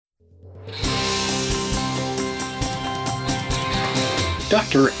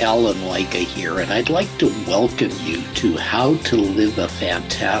Dr. Alan Leica here, and I'd like to welcome you to How to Live a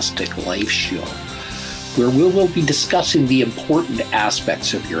Fantastic Life show, where we will be discussing the important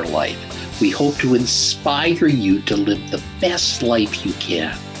aspects of your life. We hope to inspire you to live the best life you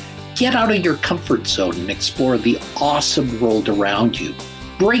can. Get out of your comfort zone and explore the awesome world around you.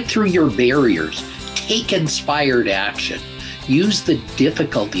 Break through your barriers. Take inspired action. Use the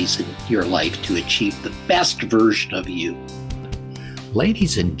difficulties in your life to achieve the best version of you.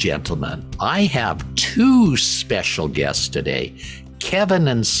 Ladies and gentlemen, I have two special guests today, Kevin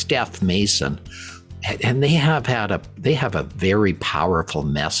and Steph Mason, and they have a very powerful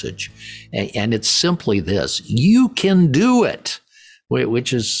message, and it's simply this: you can do it,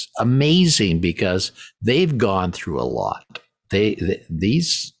 which is amazing because they've gone through a lot.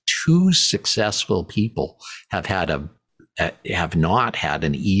 These two successful people have not had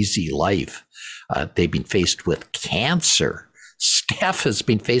an easy life. They've been faced with cancer. Steph has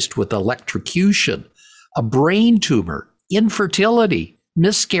been faced with electrocution, a brain tumor, infertility,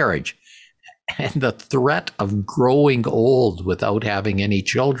 miscarriage, and the threat of growing old without having any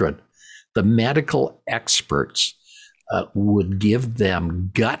children. The medical experts would give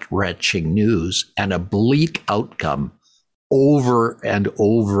them gut-wrenching news and a bleak outcome over and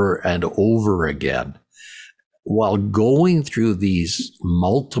over and over again. While going through these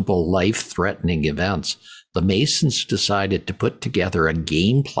multiple life-threatening events, the Masons decided to put together a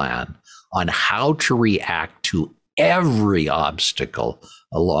game plan on how to react to every obstacle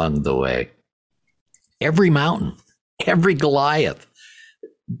along the way. Every mountain, every Goliath.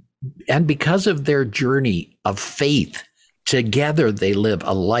 And because of their journey of faith, together they live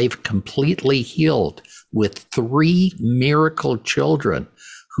a life completely healed with 3 miracle children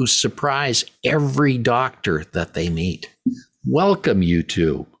who surprise every doctor that they meet. Welcome, you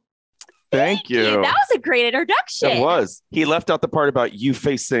two. Thank you. That was a great introduction. It was. He left out the part about you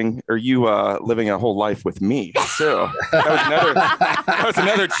facing or you living a whole life with me. So that was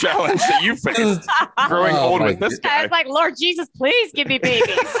another challenge that you faced, growing old with this guy. I was like, Lord Jesus, please give me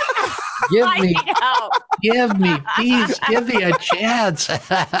babies. Give me a chance.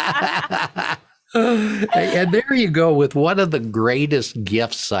 And there you go with one of the greatest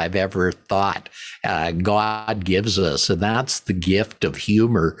gifts I've ever thought God gives us, and that's the gift of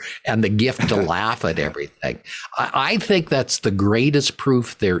humor and the gift to laugh at everything. I think that's the greatest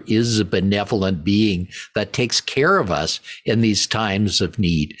proof there is a benevolent being that takes care of us in these times of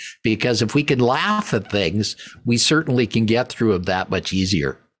need, because if we can laugh at things, we certainly can get through them that much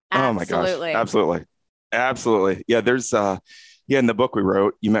easier. Oh my gosh. Absolutely. Yeah, there's in the book we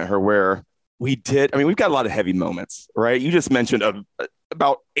wrote, You Met Her Where, we've got a lot of heavy moments, right? You just mentioned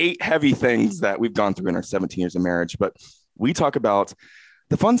about 8 heavy things that we've gone through in our 17 years of marriage, but we talk about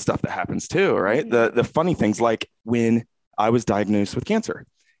the fun stuff that happens too, right? Mm-hmm. The funny things, like when I was diagnosed with cancer,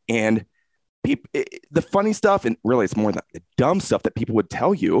 and the funny stuff, and really it's more the dumb stuff that people would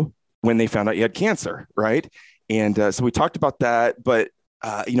tell you when they found out you had cancer, right? And so we talked about that, but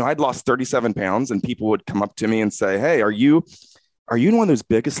I'd lost 37 pounds, and people would come up to me and say, "Hey, are you in one of those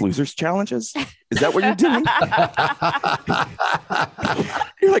Biggest Losers challenges? Is that what you're doing?"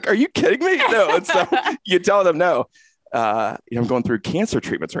 You're like, "Are you kidding me?" No. And so you tell them, "No, I'm going through cancer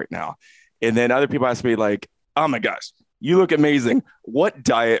treatments right now." And then other people ask me like, "Oh my gosh, you look amazing. What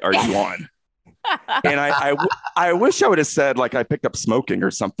diet are you on?" And I wish I would have said like I picked up smoking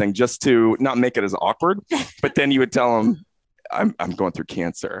or something just to not make it as awkward. But then you would tell them, I'm going through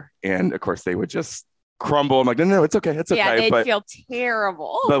cancer. And of course they would just crumble. I'm like, no, it's okay. It's okay. Yeah, they'd feel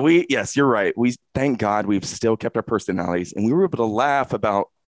terrible. But yes, you're right. We thank God we've still kept our personalities, and we were able to laugh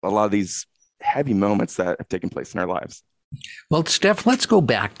about a lot of these heavy moments that have taken place in our lives. Well, Steph, let's go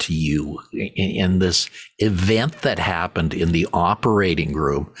back to you in this event that happened in the operating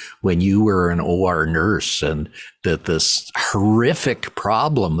room when you were an OR nurse, and this horrific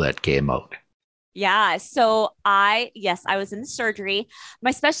problem that came out. Yeah. So I was in surgery.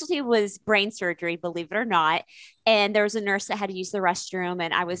 My specialty was brain surgery, believe it or not. And there was a nurse that had to use the restroom,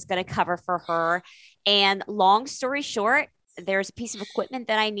 and I was going to cover for her. And long story short, there's a piece of equipment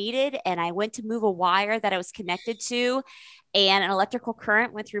that I needed, and I went to move a wire that I was connected to, and an electrical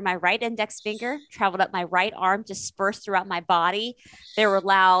current went through my right index finger, traveled up my right arm, dispersed throughout my body. There were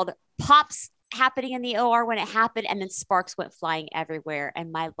loud pops happening in the OR when it happened, and then sparks went flying everywhere,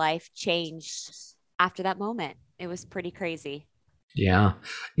 and my life changed after that moment. It was pretty crazy. Yeah,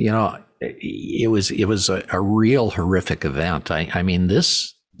 it was a real horrific event. I mean,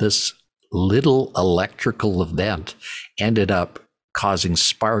 this little electrical event ended up causing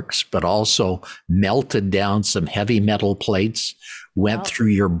sparks, but also melted down some heavy metal plates, went through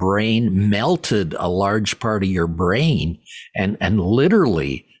your brain, melted a large part of your brain, and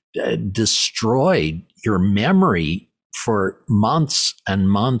literally destroyed your memory for months and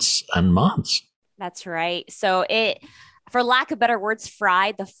months and months. That's right. So for lack of better words,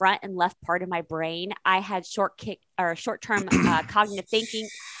 fried the front and left part of my brain. I had short-term cognitive thinking.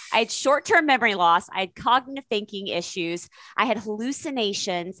 I had short-term memory loss. I had cognitive thinking issues. I had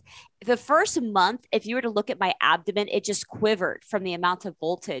hallucinations. The first month, if you were to look at my abdomen, it just quivered from the amount of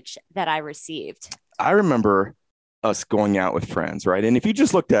voltage that I received. I remember us going out with friends, right? And if you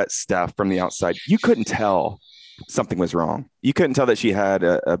just looked at Steph from the outside, you couldn't tell something was wrong. You couldn't tell that she had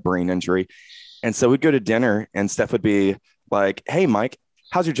a brain injury. And so we'd go to dinner and Steph would be like, "Hey, Mike,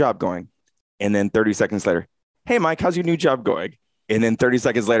 how's your job going?" And then 30 seconds later, "Hey, Mike, how's your new job going?" And then 30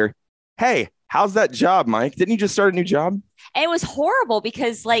 seconds later, "Hey, how's that job, Mike? Didn't you just start a new job?" And it was horrible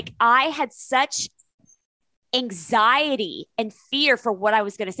because I had such anxiety and fear for what I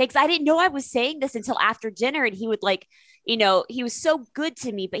was going to say. Cause I didn't know I was saying this until after dinner. And he would he was so good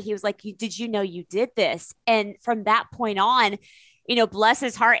to me, but he was like, "Did you know you did this?" And from that point on, bless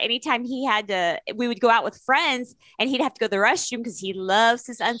his heart, anytime we would go out with friends and he'd have to go to the restroom because he loves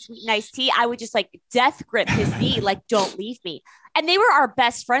his unsweetened iced tea. I would just death grip his knee, "Don't leave me." And they were our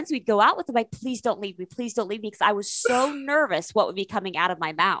best friends. We'd go out with them "Please don't leave me. Please don't leave me." Because I was so nervous what would be coming out of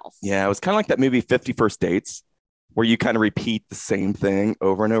my mouth. Yeah, it was kind of like that movie 50 First Dates, where you kind of repeat the same thing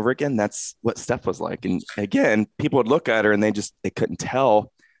over and over again. That's what Steph was like. And again, people would look at her and they couldn't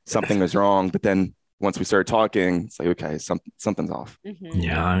tell something was wrong. But then once we started talking, it's like, okay, something's off. Mm-hmm.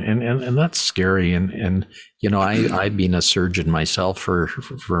 Yeah. And that's scary. And I've been a surgeon myself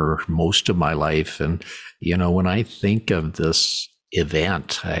for most of my life. And, when I think of this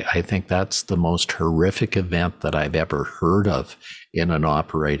event, I think that's the most horrific event that I've ever heard of in an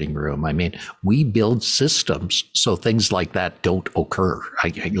operating room. I mean, we build systems so things like that don't occur.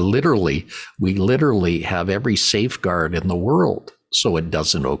 We literally have every safeguard in the world so it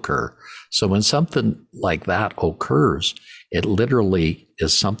doesn't occur. So when something like that occurs, it literally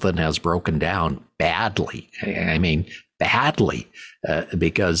is something has broken down badly. I mean, badly,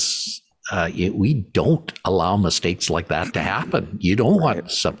 because we don't allow mistakes like that to happen. You don't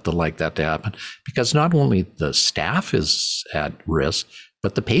want something like that to happen because not only the staff is at risk,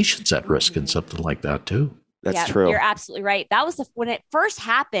 but the patient's at risk in something like that too. That's true. You're absolutely right. That was when it first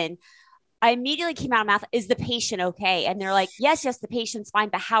happened. I immediately came out of my mouth, "Is the patient okay?" And they're like, yes, the patient's fine,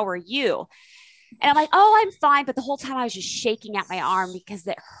 but how are you? And I'm like, "Oh, I'm fine." But the whole time I was just shaking at my arm because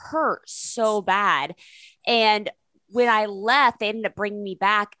it hurt so bad. And when I left, they ended up bringing me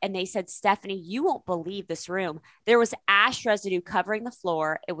back and they said, "Stephanie, you won't believe this room. There was ash residue covering the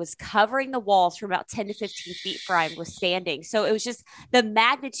floor. It was covering the walls from about 10 to 15 feet where I was standing." So it was just the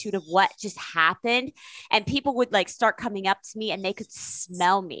magnitude of what just happened. And people would start coming up to me and they could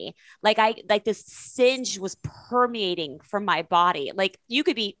smell me. This singe was permeating from my body. You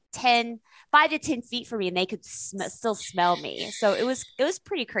could be 5 to 10 feet from me and they could still smell me. So it was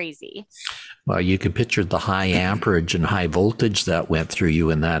pretty crazy. Well, you can picture the high amperage and high voltage that went through you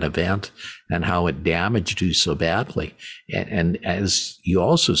in that event and how it damaged you so badly. And as you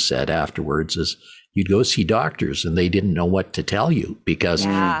also said afterwards, is you'd go see doctors and they didn't know what to tell you because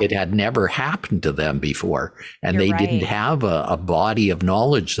it had never happened to them before. And they didn't have a body of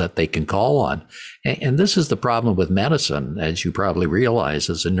knowledge that they can call on. And this is the problem with medicine, as you probably realize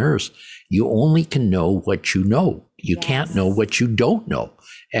as a nurse. You only can know what you know. You can't know what you don't know.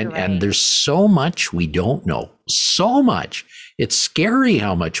 And there's so much we don't know. So much. It's scary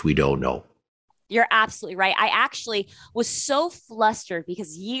how much we don't know. You're absolutely right. I actually was so flustered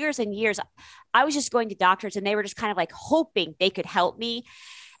because years and years, I was just going to doctors and they were just kind of hoping they could help me.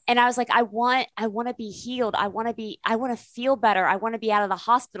 And I was like, I want to be healed. I want to feel better. I want to be out of the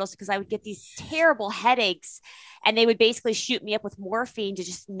hospitals because I would get these terrible headaches and they would basically shoot me up with morphine to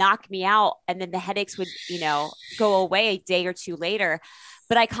just knock me out. And then the headaches would, go away a day or two later.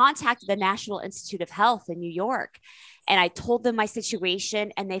 But I contacted the National Institute of Health in New York and I told them my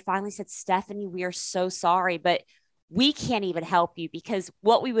situation. And they finally said, "Stephanie, we are so sorry, but we can't even help you because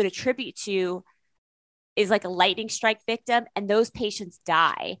what we would attribute to is a lightning strike victim and those patients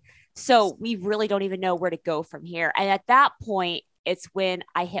die. So we really don't even know where to go from here." And at that point, it's when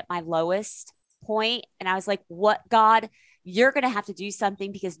I hit my lowest point. And I was like, "What, God, you're going to have to do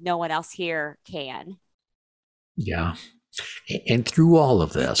something because no one else here can." Yeah. And through all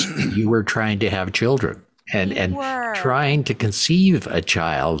of this, you were trying to have children and trying to conceive a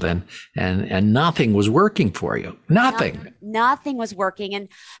child and nothing was working for you. Nothing was working. And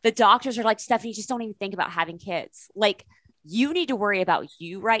the doctors are like, "Stephanie, just don't even think about having kids. You need to worry about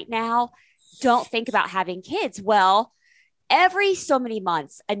you right now. Don't think about having kids." Well, every so many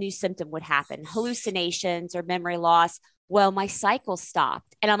months, a new symptom would happen, hallucinations or memory loss. Well, my cycle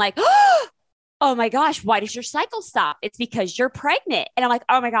stopped. And I'm like, oh my gosh, why does your cycle stop? It's because you're pregnant. And I'm like,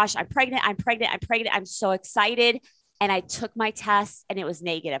 oh my gosh, I'm pregnant. I'm pregnant. I'm pregnant. I'm so excited. And I took my test and it was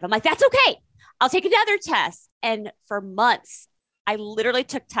negative. I'm like, that's okay. I'll take another test. And for months, I literally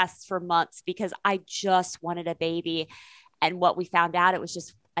took tests for months because I just wanted a baby. And what we found out, it was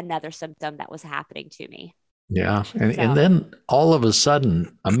just another symptom that was happening to me. Yeah. And then all of a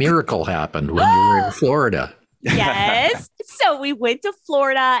sudden, a miracle happened when you were in Florida. Yes. So we went to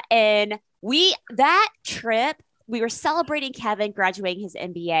Florida, and that trip, we were celebrating Kevin graduating his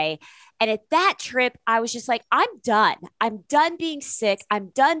MBA. And at that trip, I was just like, I'm done. I'm done being sick. I'm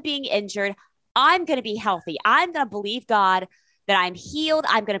done being injured. I'm going to be healthy. I'm going to believe God that I'm healed.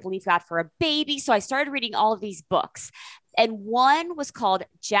 I'm going to believe God for a baby. So I started reading all of these books. And one was called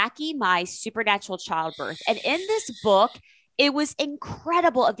Jackie Mai's Supernatural Childbirth. And in this book, it was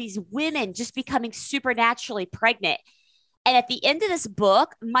incredible of these women just becoming supernaturally pregnant. And at the end of this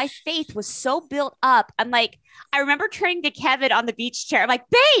book, my faith was so built up. I'm like, I remember turning to Kevin on the beach chair. I'm like,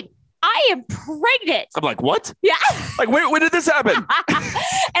 babe, I am pregnant. I'm like, what? Yeah. Like, when did this happen? And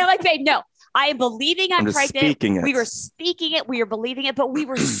I'm like, babe, no, I am believing I'm pregnant. We were speaking it. We were believing it, but we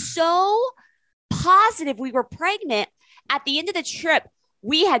were so positive we were pregnant. At the end of the trip,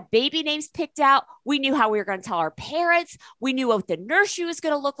 we had baby names picked out. We knew how we were going to tell our parents. We knew what the nursery was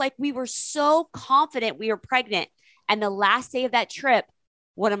going to look like. We were so confident we were pregnant. And the last day of that trip,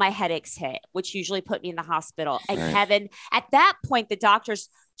 one of my headaches hit, which usually put me in the hospital. And right. Kevin, at that point, the doctors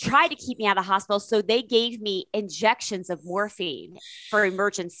tried to keep me out of the hospital. So they gave me injections of morphine for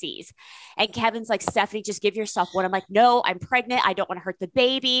emergencies. And Kevin's like, Stephanie, just give yourself one. I'm like, no, I'm pregnant. I don't want to hurt the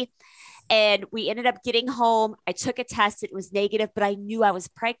baby. And we ended up getting home. I took a test. It was negative, but I knew I was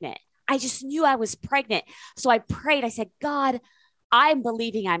pregnant. I just knew I was pregnant. So I prayed. I said, God, I'm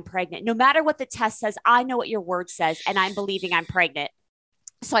believing I'm pregnant. No matter what the test says, I know what your word says, and I'm believing I'm pregnant.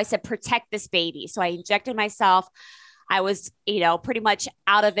 So I said, protect this baby. So I injected myself. I was, pretty much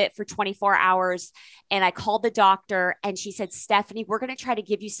out of it for 24 hours. And I called the doctor, and she said, Stephanie, we're going to try to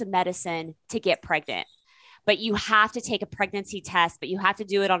give you some medicine to get pregnant, but you have to take a pregnancy test, but you have to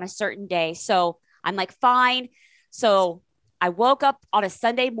do it on a certain day. So I'm like, fine. So I woke up on a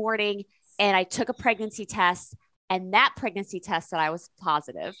Sunday morning and I took a pregnancy test, and that pregnancy test said I was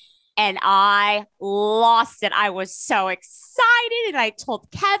positive. And I lost it. I was so excited. And I told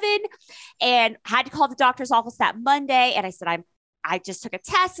Kevin and had to call the doctor's office that Monday. And I said, I just took a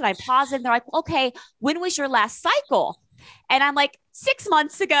test and I'm positive. And they're like, okay, when was your last cycle? And I'm like, 6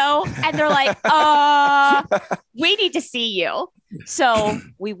 months ago. And they're like, we need to see you. So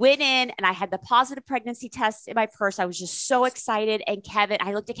we went in, and I had the positive pregnancy test in my purse. I was just so excited. And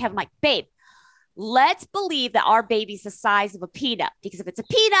I looked at Kevin like, babe, let's believe that our baby's the size of a peanut, because if it's a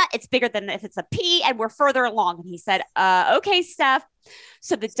peanut, it's bigger than if it's a pea, and we're further along. And he said, okay, Steph.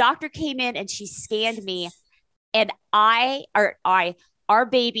 So the doctor came in and she scanned me, and our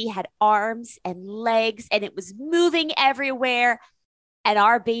baby had arms and legs, and it was moving everywhere. And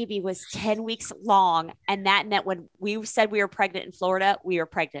our baby was 10 weeks long. And that meant when we said we were pregnant in Florida, we were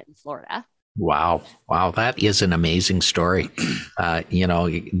pregnant in Florida. Wow. That is an amazing story.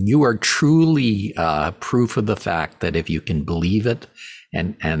 You are truly proof of the fact that if you can believe it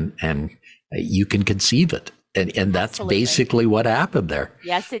and you can conceive it. And that's Absolutely. Basically what happened there.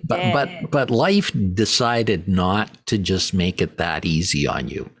 Yes, it did. But life decided not to just make it that easy on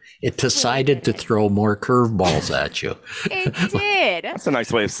you. It decided to throw more curveballs at you. It did. That's a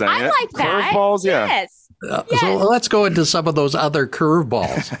nice way of saying it. I like that. Curveballs, yeah. Yes. Yes. So let's go into some of those other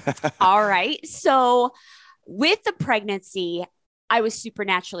curveballs. All right. So with the pregnancy, I was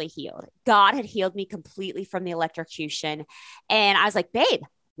supernaturally healed. God had healed me completely from the electrocution. And I was like, babe,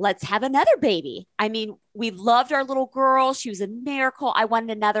 let's have another baby. I mean, we loved our little girl. She was a miracle. I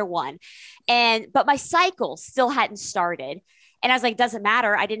wanted another one. But my cycle still hadn't started. And I was like, doesn't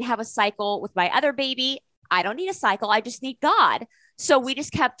matter. I didn't have a cycle with my other baby. I don't need a cycle. I just need God. So we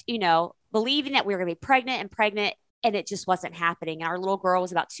just kept, believing that we were going to be pregnant, and it just wasn't happening. And our little girl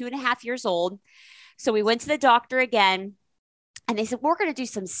was about 2.5 years old. So we went to the doctor again, and they said, we're going to do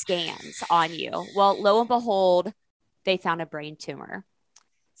some scans on you. Well, lo and behold, they found a brain tumor.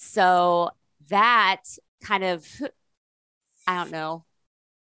 So that kind of,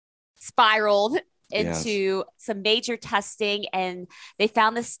 spiraled into some major testing, and they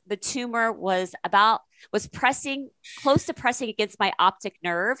found the tumor was close to pressing against my optic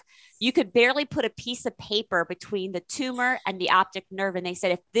nerve. You could barely put a piece of paper between the tumor and the optic nerve. And they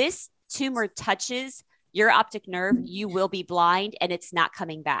said, if this tumor touches your optic nerve, you will be blind, and it's not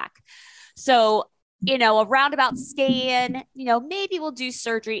coming back. So a roundabout scan, maybe we'll do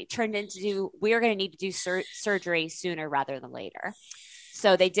surgery. It turned into we're going to need to do surgery sooner rather than later.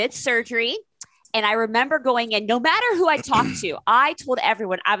 So they did surgery. And I remember going in, no matter who I talked to, I told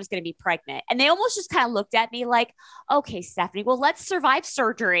everyone I was going to be pregnant. And they almost just kind of looked at me like, okay, Stephanie, well, let's survive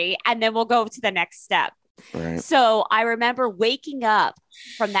surgery and then we'll go to the next step. Right. So I remember waking up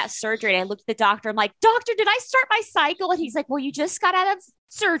from that surgery and I looked at the doctor. I'm like, doctor, did I start my cycle? And he's like, well, you just got out of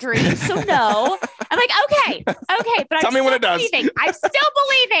surgery. So no. I'm like, okay. But Tell me when it does. I'm still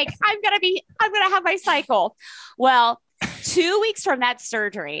believing I'm going to have my cycle. Well, 2 weeks from that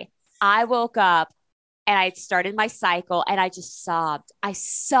surgery, I woke up and I started my cycle and I just sobbed. I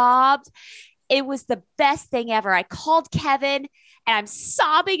sobbed. It was the best thing ever. I called Kevin and I'm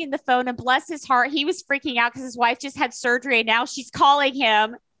sobbing in the phone, and bless his heart, he was freaking out because his wife just had surgery and now she's calling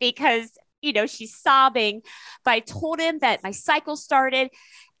him because, she's sobbing. But I told him that my cycle started.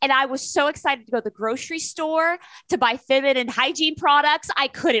 And I was so excited to go to the grocery store to buy feminine hygiene products. I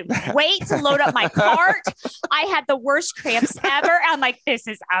couldn't wait to load up my cart. I had the worst cramps ever. I'm like, this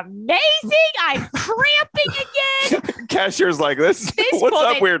is amazing. I'm cramping again. Cashier's like, what's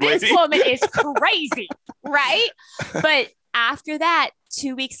up, weird lady? This woman is crazy, right? But after that,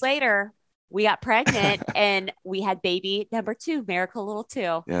 2 weeks later, we got pregnant and we had baby number 2, Miracle Little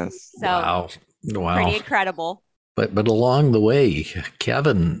 2. Yes. So wow. Pretty incredible. But along the way,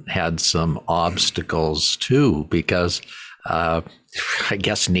 Kevin had some obstacles too, because I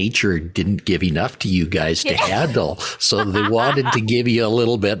guess nature didn't give enough to you guys to handle. So they wanted to give you a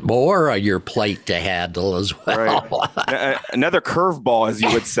little bit more on your plate to handle as well. Right. Another curveball, as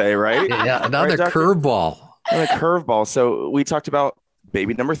you would say, right? Yeah, another curveball. Another curveball. So we talked about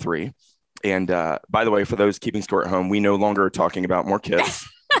baby number 3. And by the way, for those keeping score at home, we no longer are talking about more kids.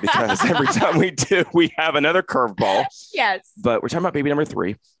 Because every time we do, we have another curveball. Yes. But we're talking about baby number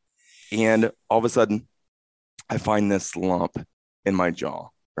 3. And all of a sudden, I find this lump in my jaw,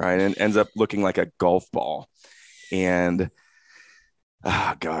 right? And it ends up looking like a golf ball. And,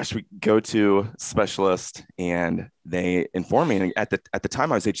 we go to a specialist and they inform me. And at the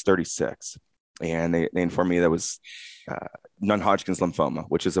time, I was age 36. And they informed me that was non-Hodgkin's lymphoma,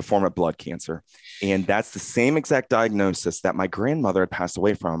 which is a form of blood cancer. And that's the same exact diagnosis that my grandmother had passed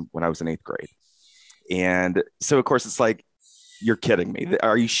away from when I was in 8th grade. And so, of course, it's like, you're kidding me.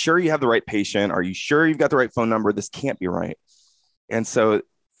 Are you sure you have the right patient? Are you sure you've got the right phone number? This can't be right. And so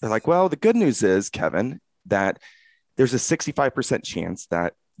they're like, well, the good news is, Kevin, that there's a 65% chance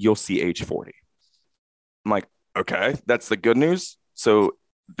that you'll see age 40. I'm like, okay, that's the good news. So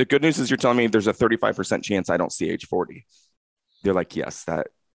the good news is you're telling me there's a 35% chance I don't see age 40. They're like, yes,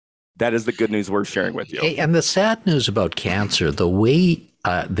 that is the good news we're sharing with you. And the sad news about cancer, the way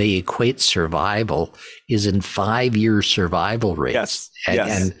they equate survival is in 5-year survival rates.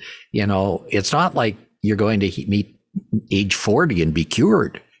 Yes. And, it's not like you're going to meet age 40 and be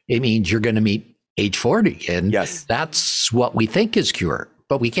cured. It means you're going to meet age 40. And that's what we think is cured,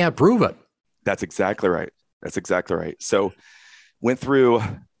 but we can't prove it. That's exactly right. So went through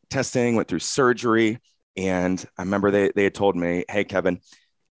testing, went through surgery. And I remember they had told me, hey, Kevin,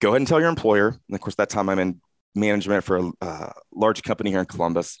 go ahead and tell your employer. And of course, that time I'm in management for a large company here in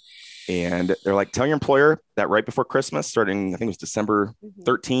Columbus. And they're like, tell your employer that right before Christmas, starting, I think it was December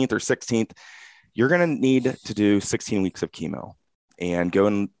 13th or 16th, you're going to need to do 16 weeks of chemo, and go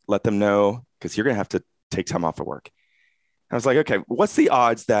and let them know, because you're going to have to take time off of work. I was like, okay, what's the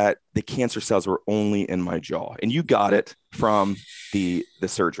odds that the cancer cells were only in my jaw? And you got it from the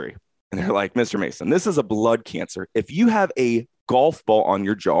surgery. And they're like, Mr. Mason, this is a blood cancer. If you have a golf ball on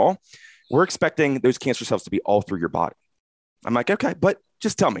your jaw, we're expecting those cancer cells to be all through your body. I'm like, okay, but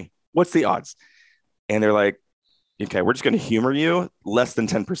just tell me, what's the odds? And they're like, okay, we're just going to humor you, less than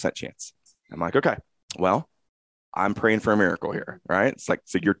 10% chance. I'm like, okay, well, I'm praying for a miracle here, right? It's like,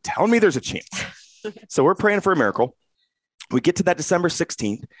 so you're telling me there's a chance. So we're praying for a miracle. We get to that December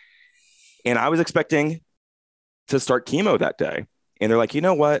 16th, and I was expecting to start chemo that day. And they're like, you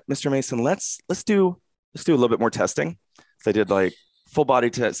know what, Mr. Mason, let's do a little bit more testing. So I did like full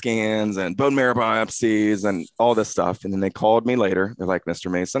body test scans and bone marrow biopsies and all this stuff. And then they called me later. They're like, Mr.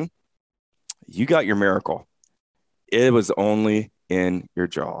 Mason, you got your miracle. It was only in your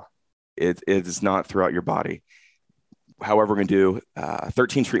jaw. It is not throughout your body. However, we're going to do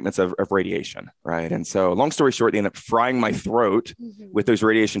 13 treatments of radiation, right? And so long story short, they ended up frying my throat with those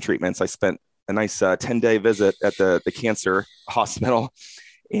radiation treatments. I spent a nice 10-day visit at the cancer hospital,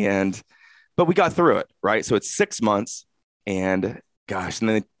 but we got through it, right? So it's 6 months, and gosh, and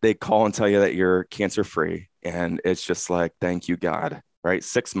then they call and tell you that you're cancer free. And it's just like, thank you, God, right?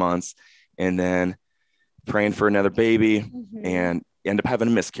 6 months, and then praying for another baby. And end up having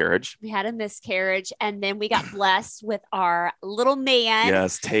a miscarriage. We had a miscarriage, and then we got blessed with our little man.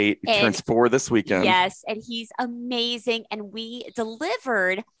 Yes, Tate turns 4 this weekend. Yes, and he's amazing. And we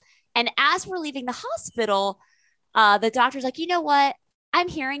delivered. And as we're leaving the hospital, the doctor's like, you know what? I'm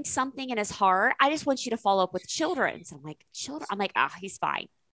hearing something in his heart. I just want you to follow up with children. So I'm like, children? I'm like, he's fine.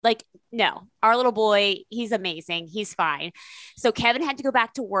 Like, no, our little boy, he's amazing. He's fine. So Kevin had to go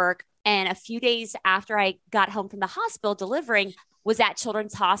back to work. And a few days after I got home from the hospital delivering, was at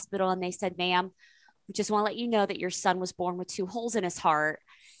Children's Hospital. And they said, ma'am, we just want to let you know that your son was born with 2 holes in his heart.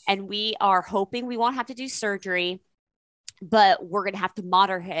 And we are hoping we won't have to do surgery, but we're going to have to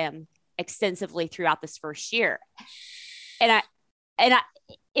monitor him extensively throughout this first year. And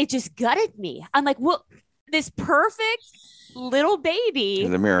it just gutted me. I'm like, well, this perfect little baby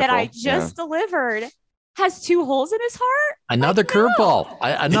that I just delivered has 2 holes in his heart. Another curveball.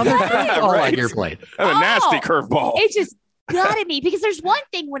 Another curveball on your plate. A nasty curveball. It just gutted me, because there's one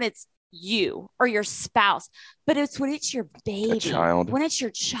thing when it's you or your spouse, but it's when it's your baby, when it's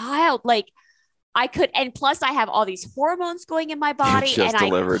your child. Like, I could, and plus I have all these hormones going in my body, and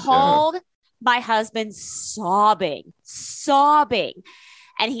I called my husband sobbing.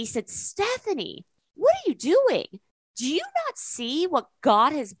 And he said, Stephanie, what are you doing? Do you not see what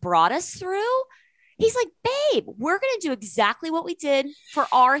God has brought us through? He's like, babe, we're going to do exactly what we did for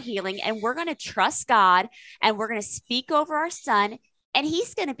our healing. And we're going to trust God, and we're going to speak over our son, and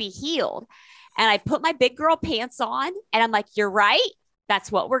he's going to be healed. And I put my big girl pants on, and I'm like, you're right.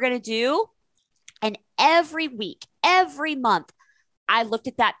 That's what we're going to do. And every week, every month, I looked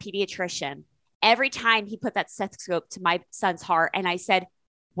at that pediatrician. Every time he put that stethoscope to my son's heart, and I said,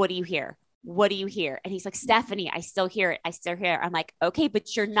 what do you hear? What do you hear? And he's like, Stephanie, I still hear it. I still hear it. I'm like, okay,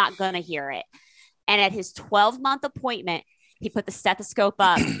 but you're not going to hear it. And at his 12-month appointment, he put the stethoscope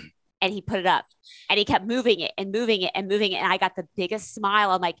up and he put it up, and he kept moving it and moving it and moving it. And I got the biggest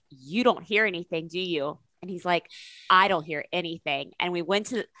smile. I'm like, you don't hear anything, do you? And he's like, I don't hear anything. And we went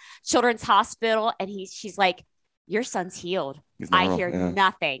to Children's Hospital, and she's like, your son's healed. I hear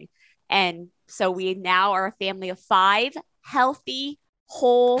nothing. And so we now are a family of 5, healthy,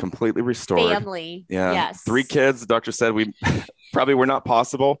 whole, completely restored family. Yeah. Yes. 3 kids. The doctor said we probably were not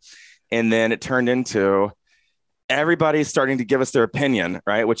possible. And then it turned into everybody's starting to give us their opinion,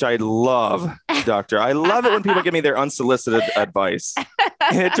 right? Which I love, doctor. I love it when people give me their unsolicited advice.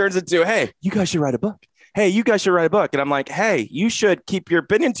 And it turns into, hey, you guys should write a book. Hey, you guys should write a book. And I'm like, hey, you should keep your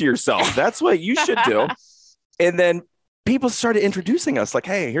opinion to yourself. That's what you should do. And then people started introducing us like,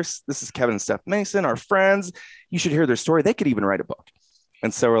 hey, this is Kevin and Steph Mason, our friends. You should hear their story. They could even write a book.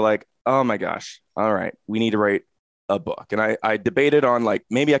 And so we're like, oh my gosh, all right, we need to write a book. And I debated on, like,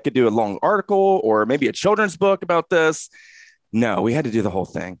 maybe I could do a long article or maybe a children's book about this. No, we had to do the whole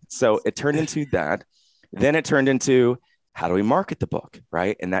thing. So it turned into that. Then it turned into, how do we market the book,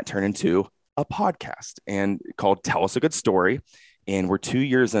 right? And that turned into a podcast and called Tell Us a Good Story. And we're 2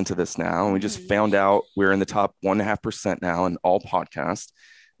 years into this now. And we just found out we're in the top 1.5% now in all podcasts.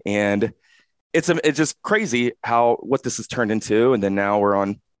 And it's just crazy what this has turned into. And then now we're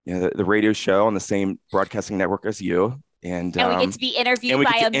on the radio show on the same broadcasting network as you. And we get to be interviewed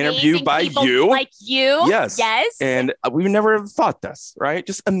by amazing people you. Like you. Yes. Yes. And we never have thought this, right?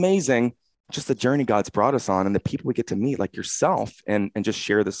 Just amazing. Just the journey God's brought us on, and the people we get to meet like yourself and just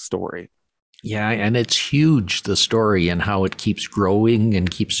share this story. Yeah, and it's huge, the story, and how it keeps growing and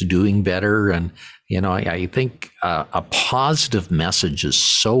keeps doing better. And, I think a positive message is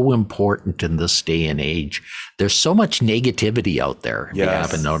so important in this day and age. There's so much negativity out there. Yes. You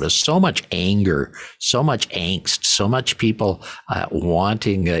haven't noticed, so much anger, so much angst, so much people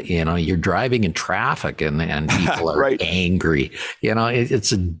wanting, you're driving in traffic and people are right. angry.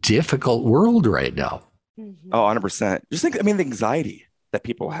 It's a difficult world right now. Mm-hmm. Oh, 100%. Just think, the anxiety that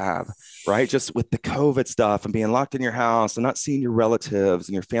people have, right? Just with the COVID stuff and being locked in your house and not seeing your relatives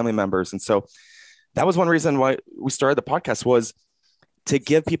and your family members. And so that was one reason why we started the podcast, was to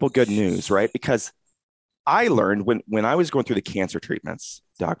give people good news, right? Because I learned when I was going through the cancer treatments,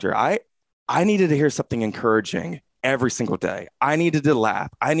 doctor, I needed to hear something encouraging every single day. I needed to laugh.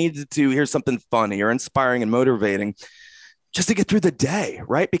 I needed to hear something funny or inspiring and motivating just to get through the day,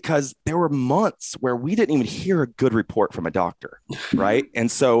 right? Because there were months where we didn't even hear a good report from a doctor, right?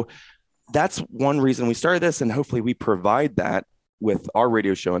 And so that's one reason we started this, and hopefully we provide that with our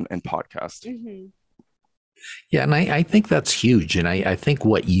radio show and podcast. Mm-hmm. Yeah, and I think that's huge. And I think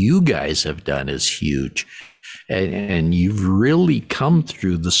what you guys have done is huge. And you've really come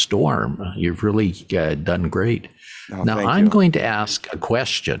through the storm. You've really done great. Oh, now, I'm going to ask a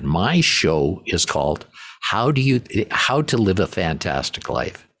question. My show is called How to Live a Fantastic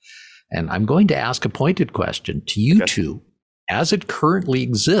Life. And I'm going to ask a pointed question to you two. as it currently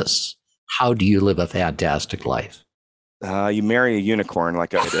exists, how do you live a fantastic life? You marry a unicorn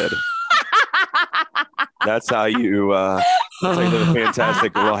like I did. That's how you live a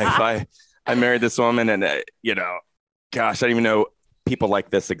fantastic life. I married this woman, and gosh, I didn't even know people like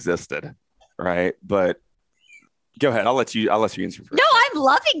this existed, right? But go ahead. I'll let you answer first. No, I'm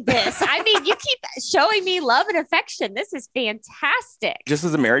loving this. I mean, you keep showing me love and affection. This is fantastic. Just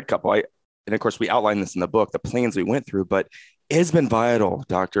as a married couple, and of course we outlined this in the book, the plans we went through, but it has been vital,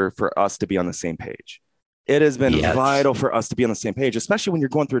 Doctor, for us to be on the same page. It has been vital for us to be on the same page, especially when you're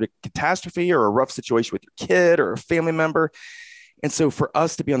going through a catastrophe or a rough situation with your kid or a family member. And so for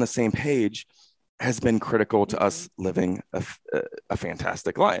us to be on the same page has been critical to us living a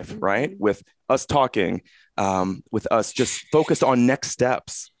fantastic life, right? With us talking, with us just focused on next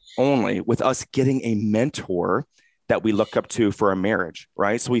steps only, with us getting a mentor that we look up to for a marriage,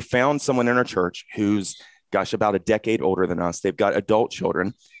 right? So we found someone in our church who's, gosh, about a decade older than us. They've got adult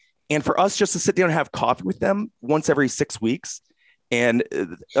children. And for us just to sit down and have coffee with them once every 6 weeks. And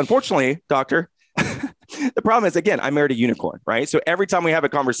unfortunately, Doctor, the problem is, again, I married a unicorn, right? So every time we have a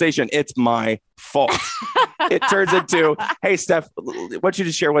conversation, it's my fault. It turns into, hey, Steph, I want you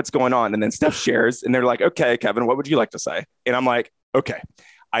to share what's going on. And then Steph shares, and they're like, okay, Kevin, what would you like to say? And I'm like, okay,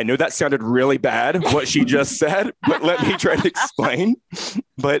 I know that sounded really bad, what she just said, but let me try to explain.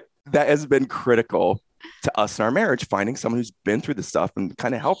 But that has been critical to us in our marriage, finding someone who's been through the stuff and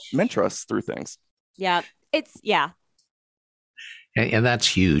kind of help mentor us through things. Yeah. And that's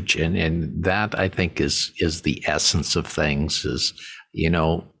huge. And that, I think, is the essence of things, is,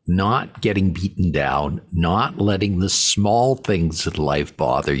 not getting beaten down, not letting the small things in life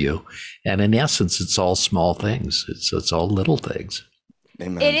bother you. And in essence, it's all small things. It's all little things.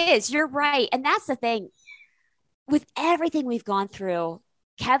 Amen. It is. You're right. And that's the thing. With everything we've gone through,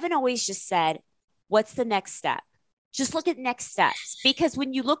 Kevin always just said, what's the next step? Just look at next steps. Because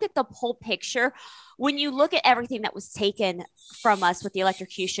when you look at the whole picture, when you look at everything that was taken from us with the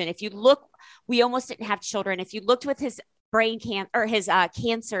electrocution, if you look, we almost didn't have children. If you looked with his brain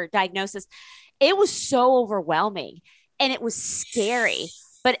cancer diagnosis, it was so overwhelming and it was scary.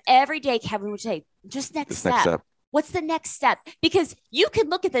 But every day Kevin would say, just next step. What's the next step? Because you can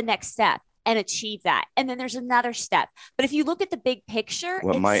look at the next step and achieve that. And then there's another step. But if you look at the big picture,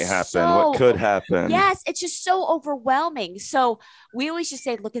 what might happen, what could happen. Yes, it's just so overwhelming. So we always just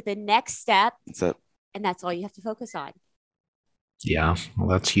say, look at the next step. That's it. And that's all you have to focus on. Yeah, well,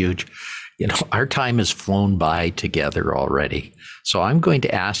 that's huge. Our time has flown by together already. So I'm going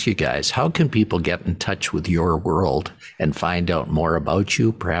to ask you guys, how can people get in touch with your world and find out more about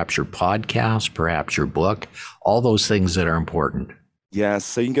you, perhaps your podcast, perhaps your book, all those things that are important? Yes.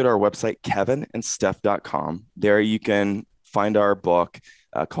 So you can go to our website, kevinandsteph.com. There you can find our book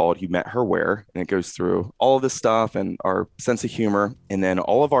called You Met Her Where, and it goes through all of this stuff and our sense of humor. And then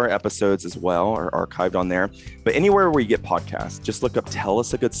all of our episodes as well are archived on there. But anywhere where you get podcasts, just look up Tell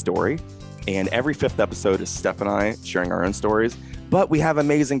Us a Good Story. And every 5th episode is Steph and I sharing our own stories. But we have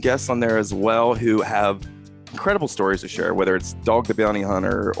amazing guests on there as well who have incredible stories to share, whether it's Dog the Bounty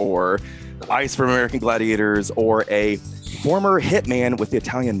Hunter or Ice from American Gladiators or a former hitman with the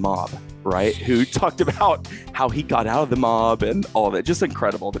Italian mob, right? Who talked about how he got out of the mob and all of it. Just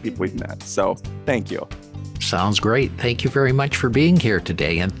incredible, the people we've met. So thank you. Sounds great. Thank you very much for being here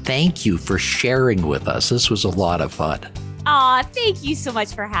today. And thank you for sharing with us. This was a lot of fun. Aw, thank you so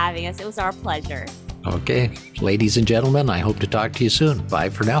much for having us. It was our pleasure. Okay. Ladies and gentlemen, I hope to talk to you soon. Bye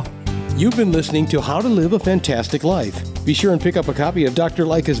for now. You've been listening to How to Live a Fantastic Life. Be sure and pick up a copy of Dr.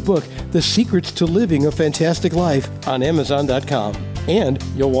 Leica's book, The Secrets to Living a Fantastic Life, on Amazon.com. And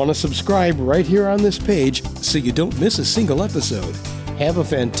you'll want to subscribe right here on this page so you don't miss a single episode. Have a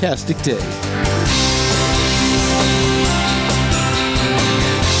fantastic day.